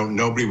make, you know,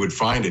 nobody would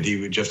find it. He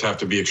would just have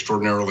to be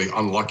extraordinarily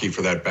unlucky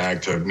for that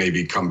bag to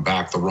maybe come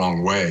back the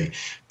wrong way,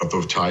 but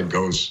the tide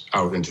goes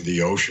out into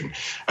the ocean.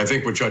 I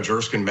think what Judge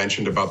Erskine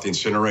mentioned about the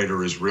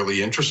incinerator is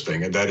really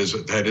interesting, and that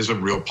is a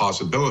real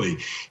possibility.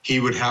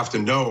 He would have to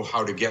know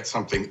how to get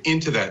something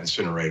into that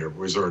incinerator.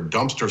 Was there a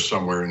dumpster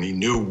somewhere, and he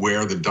knew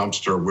where the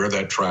dumpster, where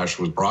that trash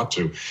was brought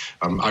to?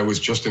 I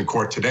was just in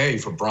court today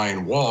for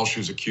Brian Walsh,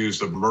 who's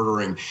accused of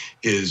murdering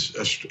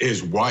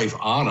his wife,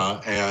 Anna,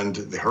 and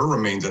her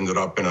remains ended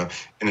up in an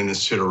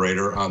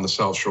incinerator on the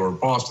South Shore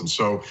of Boston.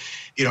 So,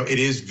 you know, it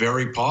is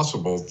very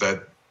possible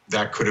that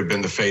that could have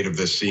been the fate of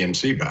this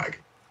CMC bag.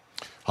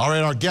 All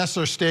right, our guests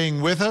are staying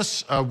with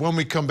us. When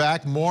we come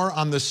back, more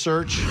on the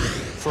search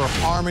for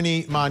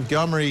Harmony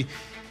Montgomery.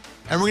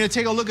 And we're going to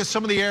take a look at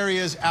some of the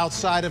areas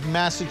outside of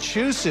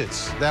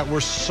Massachusetts that were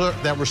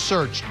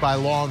searched by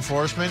law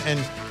enforcement,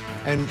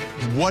 and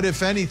what,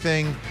 if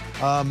anything,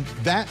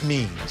 that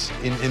means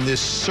in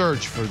this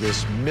search for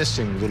this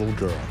missing little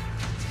girl.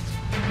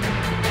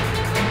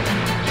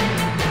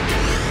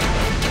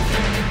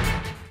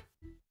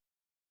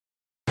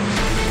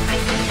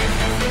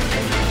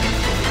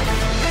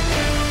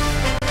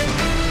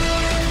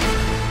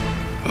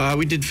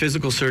 We did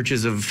physical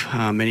searches of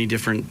many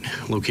different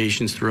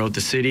locations throughout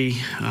the city.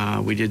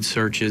 We did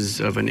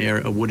searches of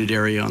a wooded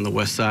area on the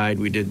west side.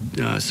 We did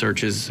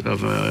searches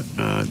of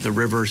the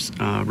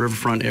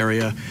riverfront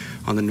area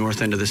on the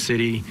north end of the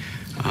city.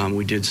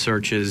 We did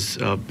searches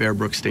of Bear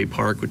Brook State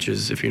Park, which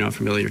is, if you're not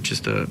familiar,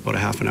 just about a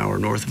half an hour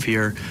north of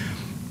here.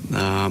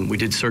 We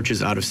did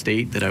searches out of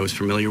state that I was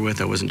familiar with.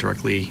 I wasn't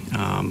directly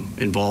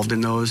involved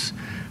in those,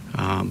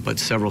 but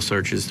several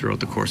searches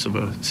throughout the course of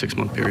a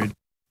 6-month period.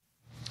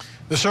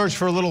 The search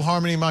for little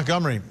Harmony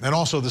Montgomery, and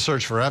also the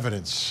search for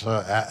evidence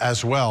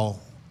as well.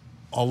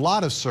 A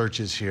lot of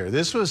searches here.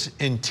 This was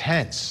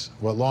intense,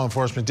 what law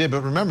enforcement did.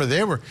 But remember,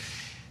 they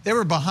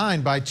were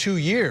behind by 2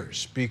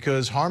 years,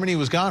 because Harmony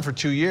was gone for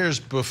 2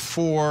 years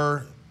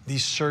before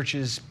these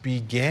searches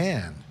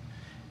began.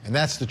 And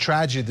that's the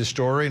tragedy of the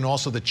story, and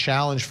also the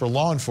challenge for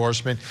law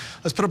enforcement.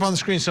 Let's put up on the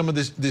screen some of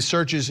the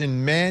searches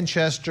in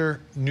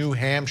Manchester, New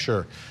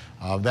Hampshire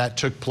that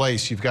took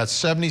place. You've got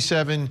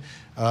 77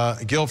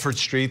 Guilford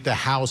Street, the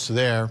house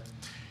there.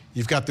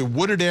 You've got the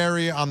wooded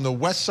area on the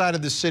west side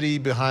of the city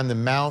behind the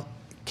Mount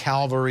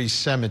Calvary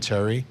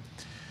Cemetery.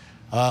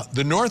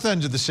 The north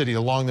end of the city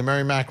along the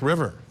Merrimack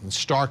River in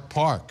Stark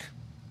Park.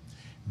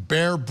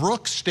 Bear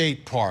Brook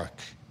State Park.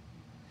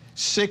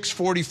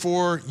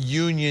 644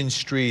 Union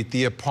Street,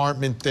 the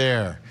apartment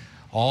there.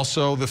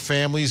 Also, the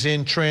Families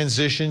in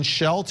Transition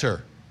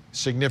Shelter,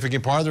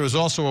 significant part. There was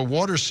also a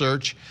water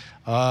search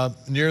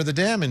near the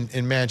dam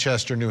in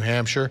Manchester, New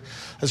Hampshire.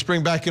 Let's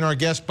bring back in our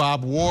guests,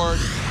 Bob Ward,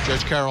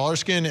 Judge Carol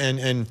Erskine,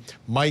 and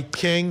Mike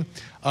King.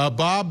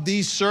 Bob,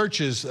 these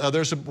searches,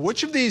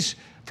 which of these,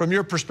 from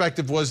your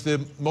perspective, was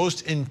the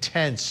most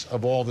intense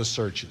of all the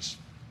searches?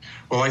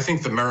 Well, I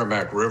think the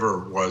Merrimack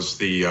River was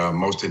the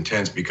most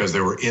intense, because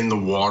they were in the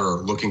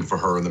water looking for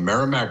her. And the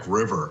Merrimack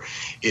River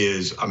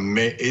is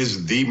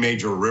the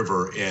major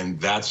river in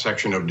that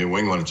section of New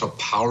England. It's a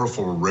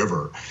powerful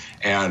river.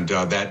 And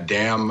that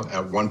dam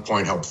at one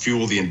point helped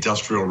fuel the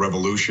Industrial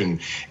Revolution.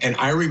 And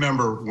I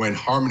remember when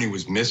Harmony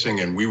was missing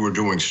and we were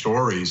doing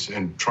stories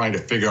and trying to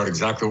figure out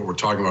exactly what we're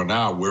talking about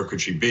now, where could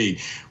she be?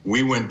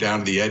 We went down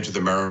to the edge of the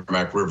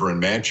Merrimack River in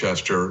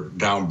Manchester,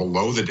 down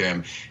below the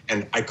dam,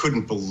 and I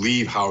couldn't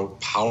believe how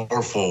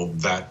powerful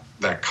that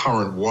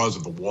current was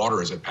of the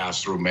water as it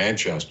passed through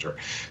Manchester.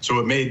 So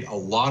it made a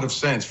lot of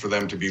sense for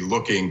them to be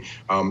looking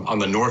on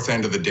the north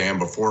end of the dam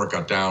before it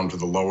got down to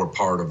the lower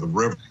part of the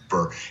river,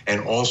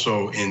 and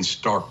also in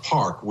Stark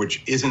Park,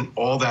 which isn't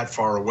all that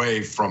far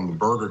away from the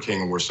Burger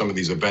King where some of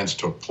these events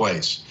took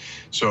place.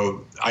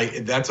 So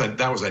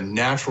that was a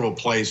natural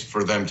place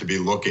for them to be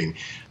looking.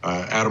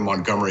 Adam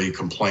Montgomery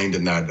complained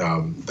in that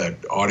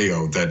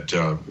audio that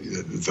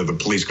the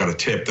police got a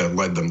tip that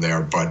led them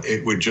there, but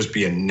it would just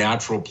be a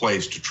natural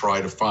place to try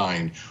to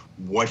find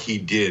what he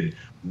did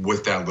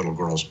with that little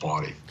girl's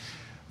body.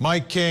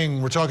 Mike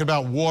King, we're talking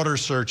about water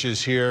searches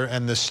here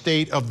and the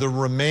state of the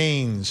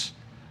remains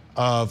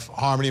of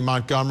Harmony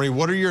Montgomery.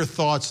 What are your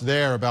thoughts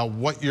there about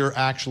what you're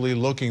actually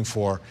looking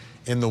for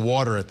in the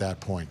water at that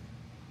point?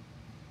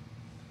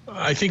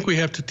 I think we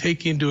have to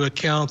take into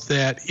account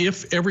that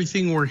if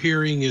everything we're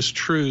hearing is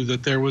true,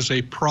 that there was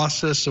a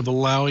process of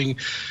allowing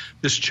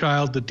this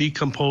child to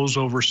decompose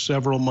over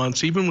several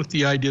months, even with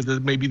the idea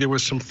that maybe there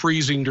was some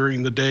freezing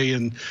during the day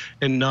and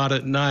not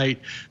at night,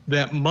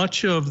 that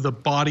much of the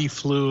body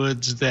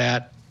fluids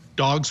that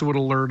dogs would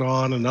alert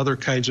on and other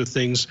kinds of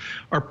things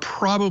are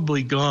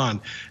probably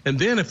gone. And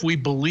then if we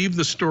believe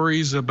the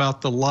stories about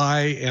the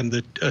lie and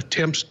the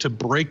attempts to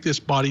break this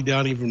body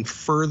down even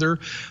further,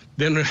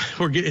 then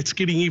it's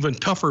getting even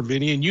tougher,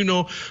 Vinnie. And you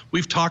know,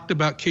 we've talked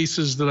about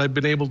cases that I've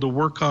been able to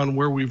work on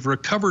where we've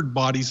recovered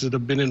bodies that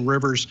have been in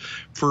rivers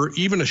for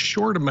even a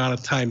short amount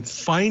of time.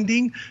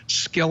 Finding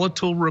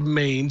skeletal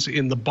remains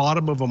in the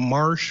bottom of a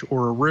marsh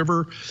or a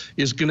river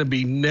is going to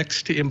be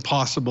next to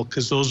impossible,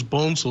 because those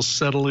bones will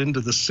settle into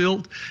the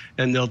silt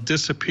and they'll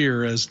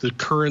disappear as the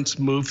currents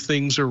move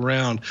things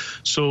around.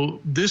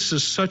 So this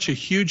is such a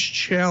huge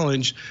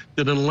challenge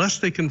that unless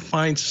they can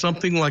find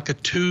something like a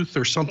tooth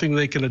or something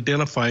they can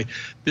identify,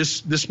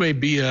 this may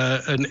be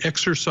an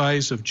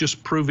exercise of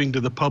just proving to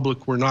the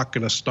public we're not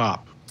going to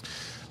stop.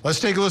 Let's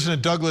take a listen to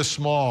Douglas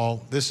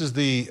Small. This is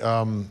the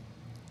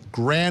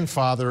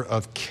grandfather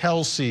of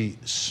Kelsey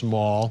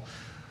Small,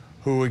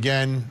 who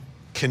again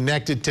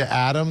connected to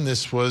Adam.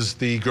 This was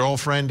the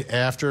girlfriend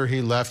after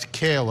he left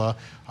Kayla.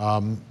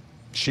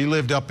 She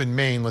lived up in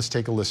Maine. Let's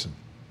take a listen.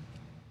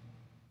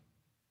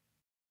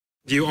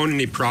 Do you own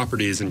any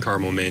properties in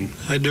Carmel, Maine?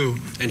 I do.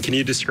 And can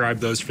you describe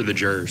those for the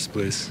jurors,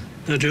 please?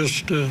 They're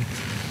just,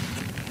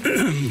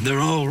 they're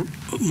all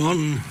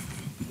one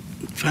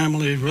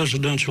family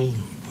residential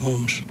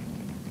homes.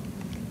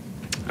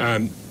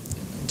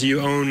 Do you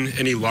own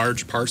any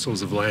large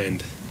parcels of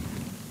land?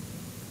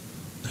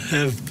 I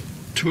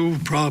have 2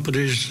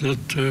 properties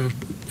that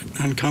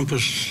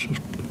encompass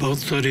about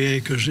 30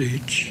 acres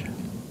each.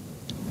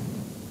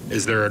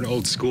 Is there an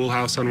old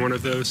schoolhouse on one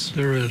of those?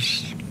 There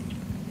is.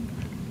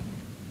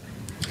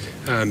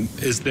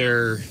 Is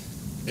there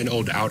an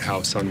old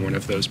outhouse on one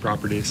of those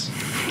properties?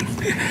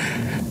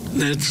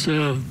 That's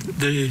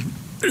the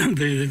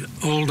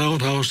old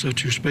outhouse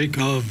that you speak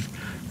of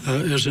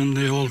is in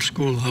the old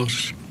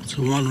schoolhouse. It's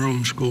a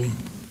one-room school.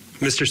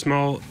 Mr.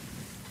 Small,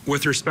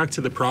 with respect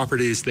to the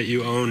properties that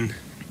you own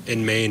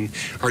in Maine,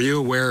 are you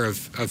aware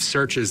of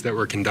searches that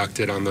were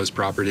conducted on those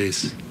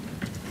properties?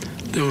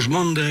 There was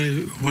one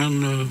day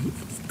when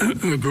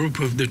a group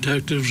of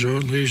detectives, or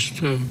at least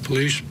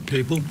police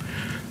people,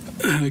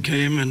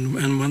 came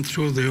and went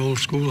through the old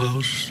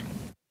schoolhouse.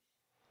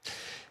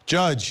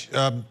 Judge,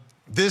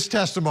 this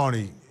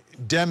testimony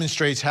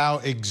demonstrates how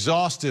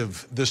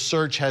exhaustive the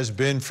search has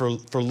been for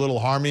little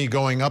Harmony,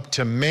 going up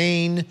to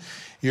Maine.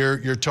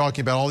 You're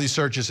talking about all these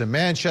searches in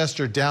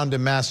Manchester, down to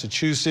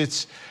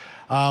Massachusetts.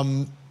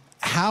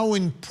 How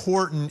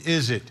important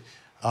is it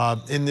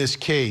in this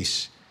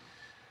case?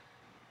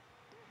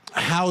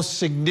 How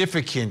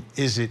significant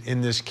is it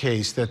in this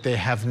case that they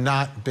have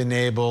not been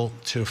able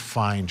to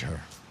find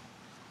her?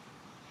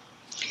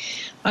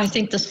 I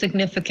think the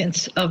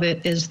significance of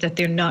it is that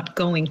they're not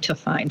going to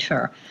find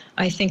her.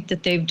 I think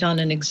that they've done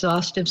an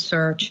exhaustive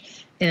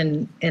search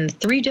in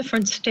 3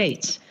 different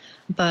states,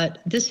 but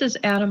this is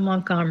Adam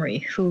Montgomery,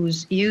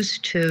 who's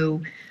used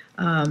to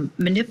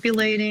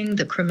manipulating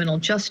the criminal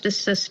justice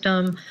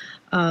system,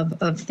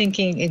 of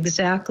thinking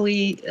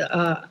exactly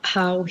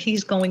how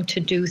he's going to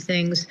do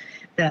things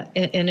that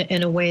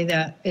in a way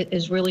that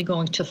is really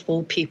going to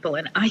fool people.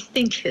 And I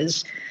think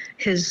his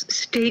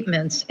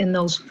statements in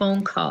those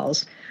phone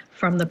calls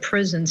from the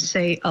prison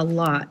say a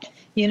lot.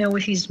 You know,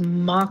 he's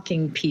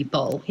mocking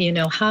people. You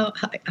know,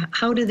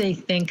 how do they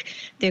think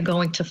they're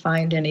going to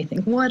find anything?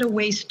 What a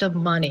waste of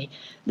money.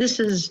 This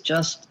is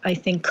just, I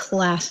think,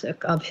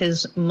 classic of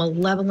his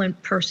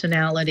malevolent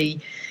personality.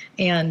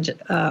 And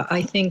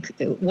I think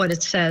what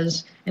it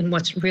says, and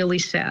what's really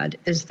sad,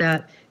 is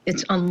that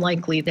it's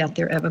unlikely that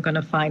they're ever going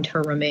to find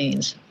her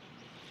remains.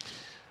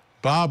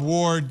 Bob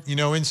Ward, you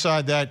know,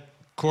 inside that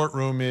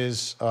courtroom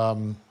is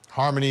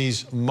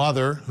Harmony's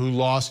mother, who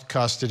lost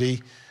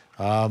custody.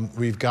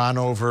 We've gone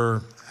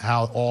over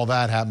how all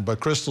that happened, but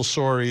Crystal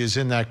Sorey is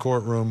in that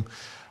courtroom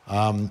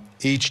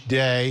each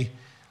day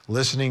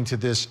listening to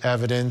this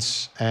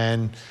evidence.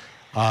 And,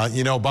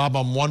 you know, Bob,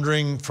 I'm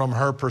wondering from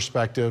her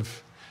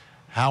perspective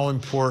how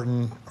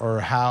important or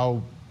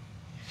how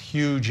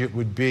huge it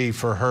would be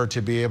for her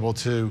to be able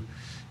to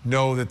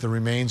know that the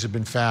remains have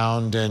been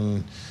found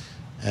and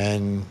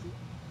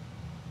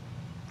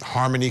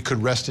Harmony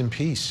could rest in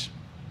peace.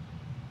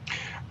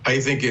 I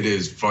think it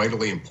is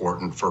vitally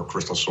important for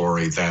Crystal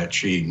Sorey that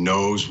she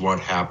knows what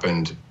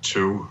happened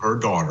to her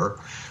daughter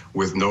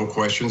with no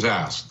questions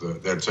asked.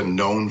 That's a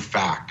known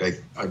fact.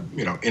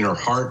 You know, in her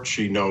heart,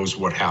 she knows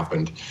what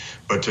happened,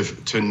 but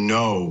to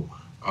know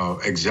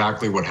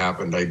exactly what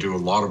happened. I do a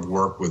lot of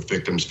work with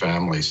victims'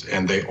 families,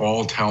 and they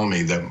all tell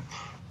me that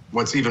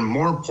what's even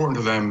more important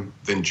to them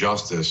than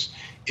justice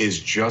is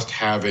just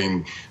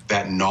having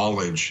that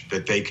knowledge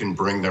that they can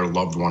bring their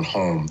loved one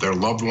home, their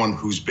loved one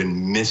who's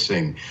been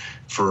missing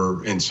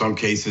for, in some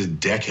cases,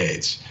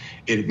 decades.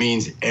 it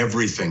means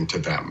everything to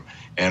them.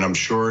 And I'm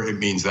sure it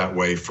means that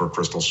way for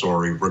Crystal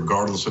Sorey,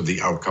 regardless of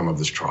the outcome of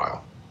this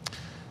trial.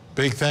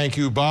 Big thank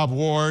you, Bob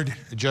Ward,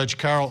 Judge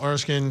Carol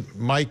Erskine,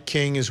 Mike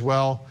King as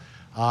well.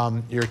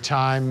 Your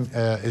time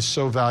is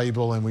so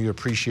valuable, and we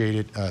appreciate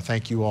it.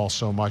 Thank you all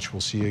so much.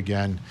 We'll see you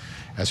again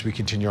as we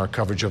continue our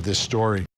coverage of this story.